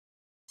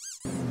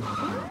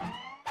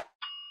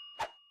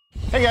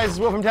Hey guys,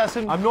 Will from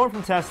Tested. I'm Norm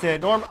from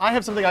Tested. Norm, I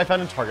have something I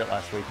found in Target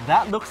last week.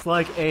 That looks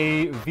like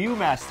a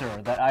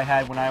Viewmaster that I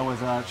had when I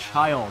was a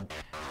child.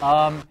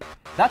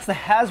 That's the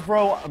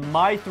Hasbro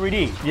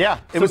My3D. Yeah,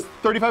 it was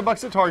 35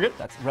 bucks at Target.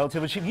 That's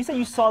relatively cheap. You said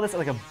you saw this at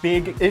like a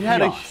big It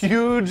had a kiosk.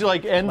 huge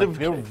end of...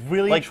 They're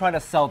really trying to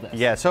sell this.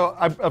 Yeah, so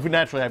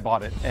naturally I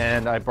bought it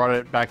and I brought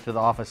it back to the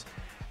office.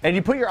 And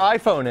you put your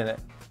iPhone in it.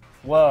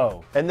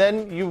 Whoa. And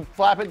then you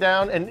flap it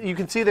down, and you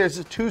can see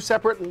there's two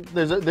separate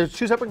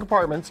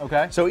compartments.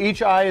 Okay. So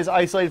each eye is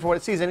isolated for what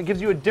it sees, and it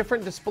gives you a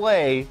different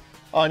display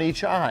on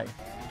each eye.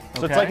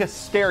 So it's like a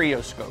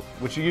stereoscope,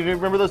 which you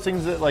remember those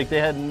things that they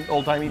had in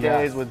old-timey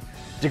days with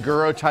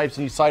daguerreotypes,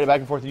 and you slide it back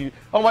and forth. And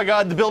oh my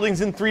God, the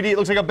building's in 3D. It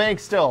looks like a bank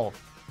still.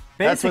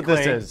 That's what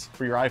this is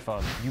for your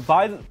iPhone. You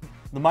buy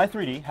the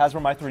My3D,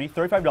 Hasbro My3D,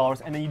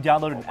 $35, and then you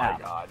download an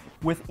app. God.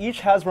 With each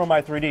Hasbro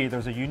My3D,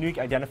 there's a unique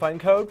identifying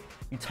code.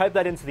 You type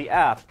that into the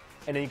app,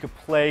 and then you could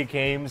play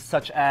games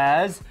such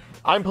as...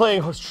 I'm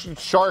playing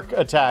Shark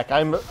Attack.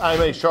 I'm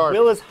a shark.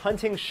 Will is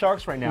hunting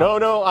sharks right now.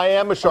 No, I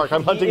am a shark.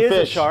 I'm hunting he is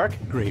fish. A shark.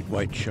 Great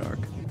white shark.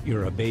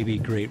 You're a baby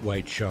great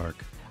white shark.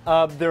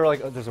 There's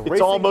a racing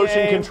It's all motion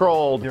game,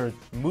 controlled. There's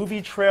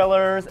movie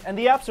trailers, and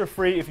the apps are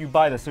free if you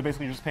buy this. So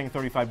basically, you're just paying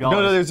 $35.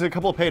 No, there's a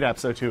couple of paid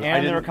apps though too.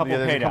 And there are a couple of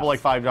paid There's a couple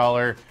apps.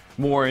 $5,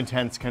 more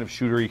intense kind of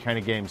shootery kind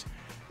of games.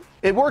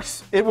 It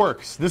works. It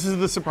works. This is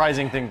the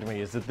surprising thing to me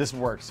is that this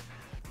works.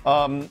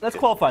 Let's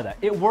qualify that.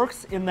 It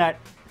works in that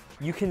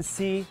you can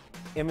see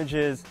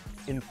images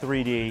in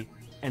 3D,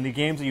 and the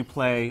games that you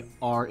play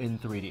are in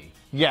 3D.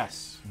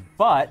 Yes.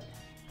 But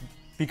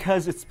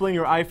because it's splitting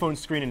your iPhone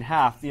screen in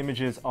half, the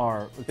images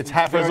are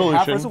half resolution.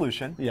 Half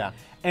resolution. Yeah.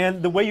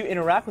 And the way you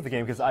interact with the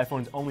game, because the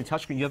iPhone's only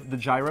touchscreen, you have the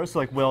gyro.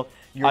 So Will,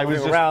 you're I was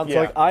moving just- around.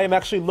 yeah. So I am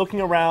actually looking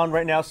around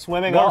right now,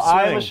 swimming. More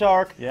I am a swimming.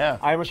 shark. Yeah.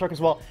 I am a shark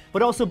as well.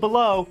 But also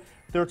below,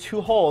 there are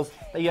two holes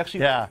that you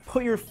actually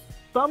put your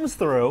thumbs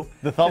through.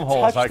 The thumb to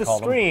holes, touch I the call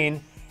them.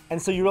 screen, and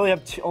so you really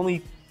have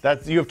only.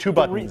 You have two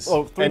buttons three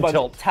and buttons.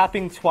 tilt.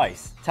 Tapping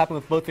twice. Tapping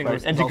with both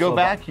fingers. Right. And is to also go a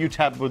back, button. you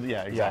tap with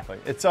exactly.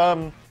 It's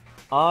Oh,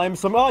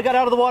 I got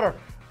out of the water.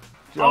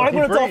 Oh, I'm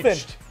you a dolphin.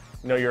 breached.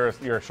 No, you're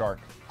a shark.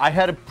 I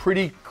had a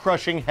pretty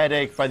crushing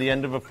headache by the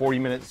end of a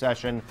 40-minute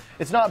session.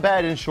 It's not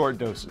bad in short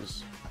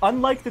doses.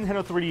 Unlike the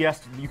Nintendo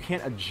 3DS, you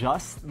can't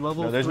adjust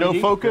level. No, there's 3D.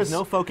 no focus. There's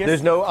no focus.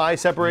 There's no eye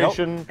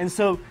separation. Nope. And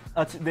so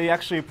they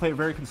actually play it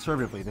very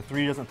conservatively. The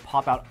 3D doesn't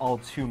pop out all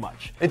too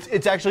much.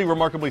 It's actually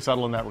remarkably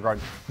subtle in that regard.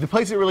 The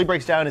place it really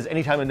breaks down is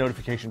anytime a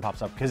notification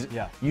pops up, because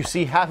you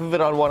see half of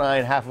it on one eye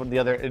and half of the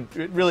other.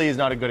 It really is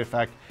not a good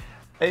effect.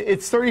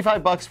 It's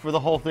 35 bucks for the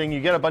whole thing. You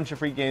get a bunch of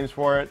free games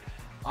for it.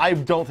 I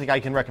don't think I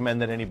can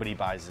recommend that anybody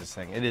buys this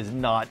thing. It is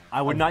not.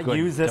 I would not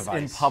use this in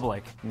device.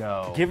 public.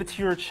 No. Give it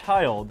to your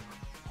child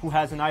who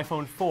has an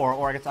iPhone 4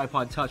 or I guess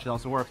iPod Touch. It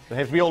also works. They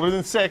have to be older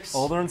than 6.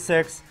 Older than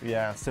 6.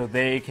 Yeah. So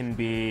they can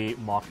be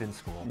mocked in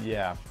school.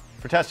 Yeah.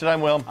 For Tested,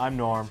 I'm Will. I'm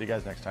Norm. See you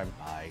guys next time.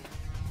 Bye.